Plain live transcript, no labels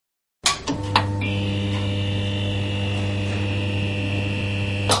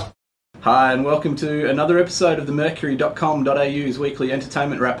Hi and welcome to another episode of the Mercury.com.au's weekly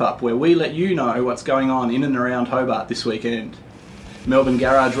entertainment wrap-up, where we let you know what's going on in and around Hobart this weekend. Melbourne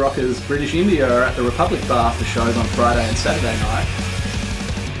garage rockers British India are at the Republic Bar for shows on Friday and Saturday night.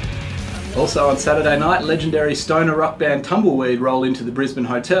 Also on Saturday night, legendary stoner rock band Tumbleweed roll into the Brisbane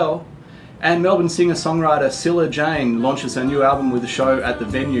Hotel, and Melbourne singer-songwriter Cilla Jane launches her new album with a show at the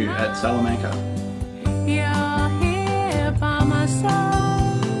Venue at Salamanca.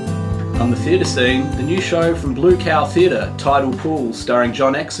 On the theatre scene, the new show from Blue Cow Theatre, Tidal Pool, starring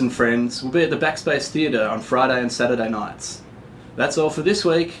John X and friends, will be at the Backspace Theatre on Friday and Saturday nights. That's all for this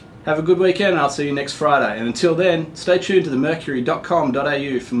week. Have a good weekend and I'll see you next Friday. And until then, stay tuned to the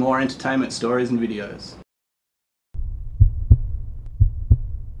Mercury.com.au for more entertainment stories and videos.